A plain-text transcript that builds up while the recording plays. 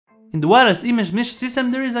In the wireless image mesh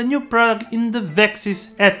system there is a new product in the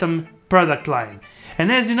Vaxis Atom product line. And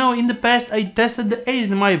as you know, in the past I tested the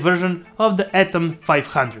HDMI version of the Atom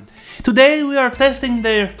 500. Today we are testing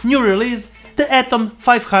their new release, the Atom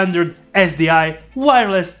 500 SDI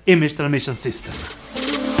wireless image transmission system.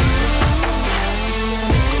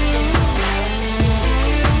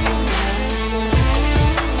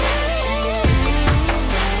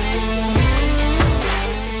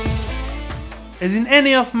 As in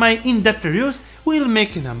any of my in-depth reviews, we'll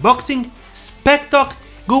make an unboxing, spec talk,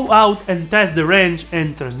 go out and test the range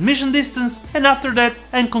and transmission distance, and after that,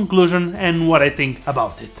 a conclusion and what I think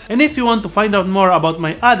about it. And if you want to find out more about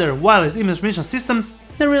my other wireless image transmission systems,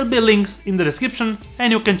 there will be links in the description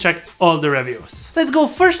and you can check all the reviews. Let's go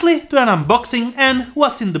firstly to an unboxing and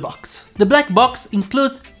what's in the box. The black box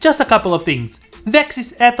includes just a couple of things: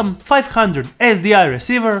 Vaxis Atom 500 SDI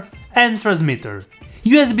receiver and transmitter,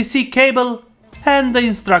 USB-C cable, and the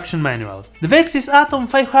instruction manual. The Vaxis Atom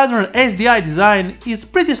 500 SDI design is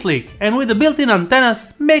pretty sleek and with the built-in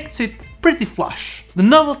antennas makes it pretty flush. The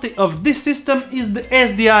novelty of this system is the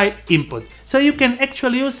SDI input, so you can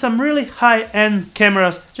actually use some really high-end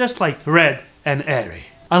cameras just like Red and ARRI.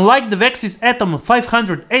 Unlike the Vaxis Atom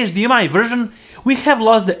 500 HDMI version, we have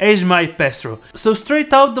lost the HDMI pass-through, so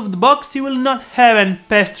straight out of the box you will not have a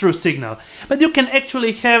pass-through signal, but you can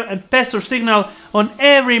actually have a pass-through signal on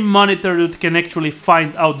every monitor that you can actually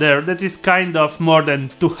find out there that is kind of more than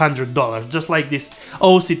 $200, just like this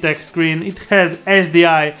OC screen. It has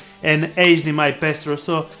SDI and HDMI pass-through,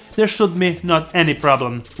 so there should be not any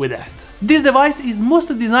problem with that. This device is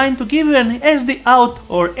mostly designed to give you an SD out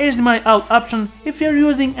or HDMI out option if you're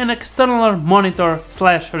using an external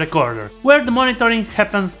monitor/recorder, where the monitoring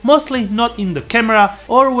happens mostly not in the camera,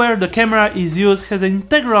 or where the camera is used as an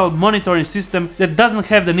integral monitoring system that doesn't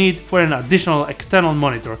have the need for an additional external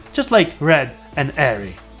monitor, just like Red and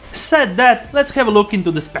ARRI. Said that, let's have a look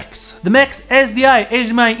into the specs. The max SDI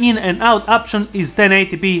HDMI in and out option is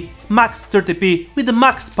 1080p, max 30p, with a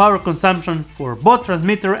max power consumption for both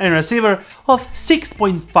transmitter and receiver of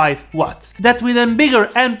 6.5 watts. That with a bigger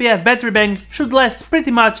MPF battery bank should last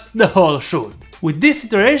pretty much the whole shoot. With this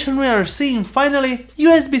iteration we are seeing finally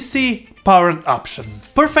USB-C powered option.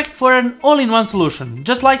 Perfect for an all-in-one solution,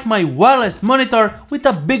 just like my wireless monitor with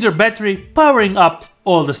a bigger battery powering up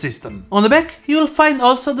all the system. On the back you will find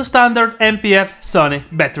also the standard MPF Sony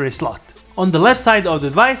battery slot. On the left side of the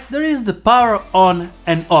device there is the power on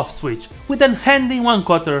and off switch with an handy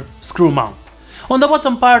 1/4 screw mount. On the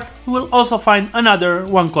bottom part you will also find another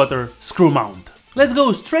 1/4 screw mount. Let's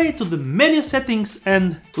go straight to the menu settings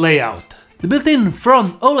and layout. The built-in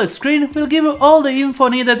front OLED screen will give you all the info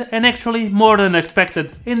needed and actually more than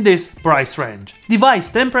expected in this price range. Device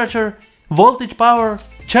temperature, voltage power,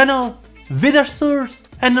 channel, video source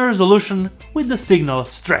and resolution with the signal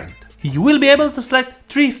strength. You will be able to select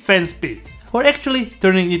 3 fan speeds, or actually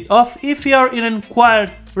turning it off if you are in a quiet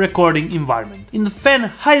recording environment. In the fan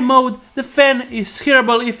high mode, the fan is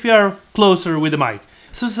hearable if you are closer with the mic,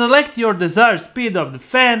 so select your desired speed of the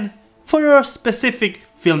fan for your specific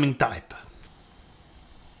filming type.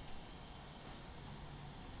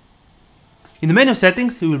 In the menu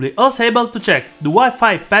settings you will be also able to check the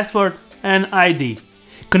Wi-Fi password and ID,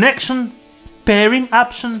 connection, pairing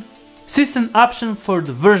option, system option for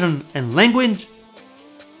the version and language,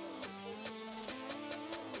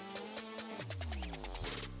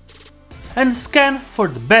 and scan for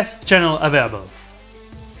the best channel available.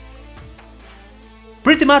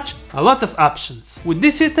 Pretty much a lot of options. With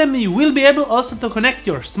this system you will be able also to connect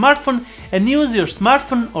your smartphone and use your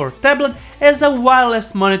smartphone or tablet as a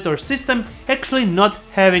wireless monitor system, actually not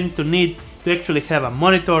having to need to actually have a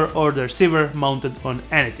monitor or the receiver mounted on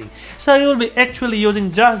anything. So you will be actually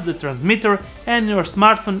using just the transmitter and your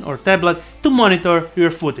smartphone or tablet to monitor your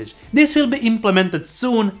footage. This will be implemented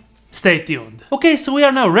soon, stay tuned. Okay, so we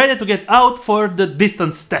are now ready to get out for the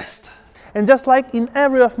distance test. And just like in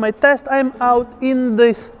every of my tests, I'm out in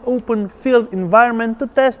this open field environment to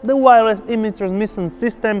test the wireless image transmission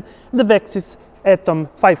system, the Vaxis Atom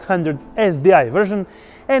 500 SDI version,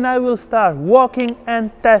 and I will start walking and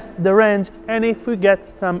test the range, and if we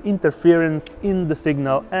get some interference in the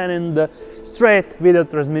signal and in the straight video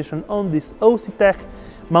transmission on this OC tech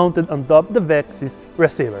mounted on top the Vaxis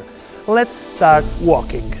receiver. Let's start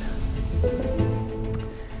walking.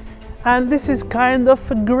 And this is kind of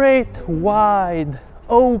a great wide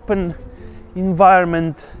open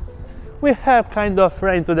environment. We have kind of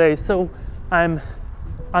rain today, so I'm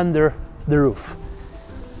under the roof.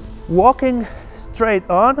 Walking straight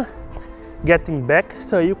on, getting back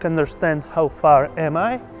so you can understand how far am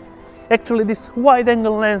I. Actually this wide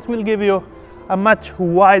angle lens will give you a much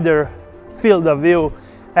wider field of view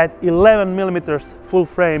at 11mm full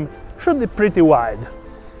frame should be pretty wide.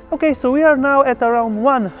 Okay, so we are now at around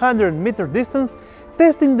 100-meter distance,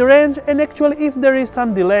 testing the range and actually if there is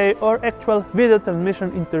some delay or actual video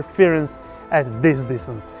transmission interference at this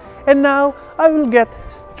distance. And now I will get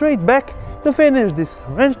straight back to finish this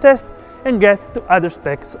range test and get to other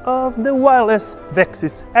specs of the wireless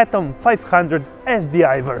Vaxis Atom 500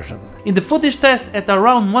 SDI version. In the footage test at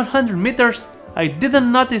around 100 meters, I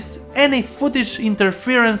didn't notice any footage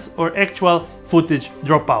interference or actual footage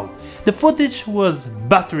dropout. The footage was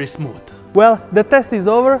buttery smooth. Well, the test is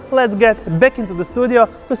over, let's get back into the studio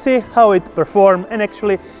to see how it performed and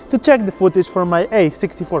actually to check the footage from my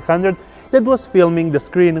A6400 that was filming the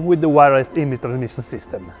screen with the wireless image transmission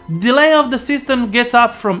system. Delay of the system gets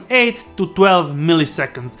up from 8 to 12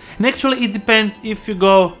 milliseconds, and actually it depends. If you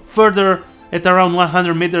go further at around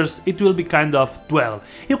 100 meters it will be kind of 12.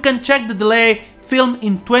 You can check the delay, film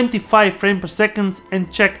in 25 frames per second and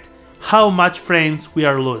check how much frames we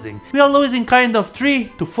are losing. We are losing kind of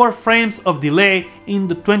 3 to 4 frames of delay in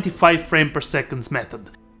the 25 frames per second method.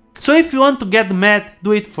 So if you want to get the math,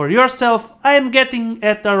 do it for yourself. I am getting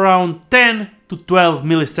at around 10 to 12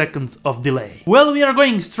 milliseconds of delay. Well, we are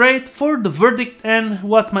going straight for the verdict and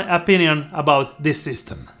what's my opinion about this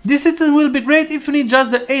system. This system will be great if you need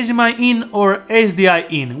just the HDMI in or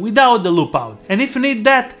SDI in without the loop out. And if you need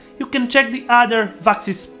that, you can check the other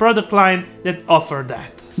Vaxis product line that offer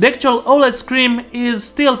that. The actual OLED screen is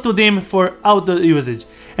still too dim for auto usage,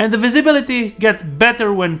 and the visibility gets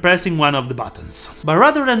better when pressing one of the buttons. But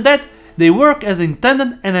rather than that, they work as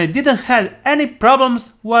intended and I didn't have any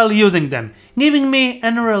problems while using them, giving me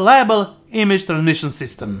an reliable image transmission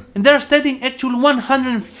system. And they're stating actual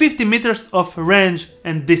 150 meters of range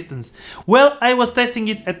and distance. Well, I was testing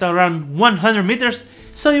it at around 100 meters,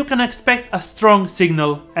 so you can expect a strong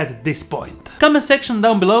signal at this point. Comment section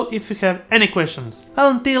down below if you have any questions.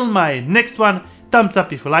 Until my next one, thumbs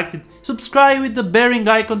up if you liked it, subscribe with the bearing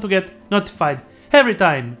icon to get notified every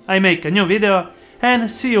time I make a new video,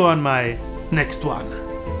 and see you on my next one.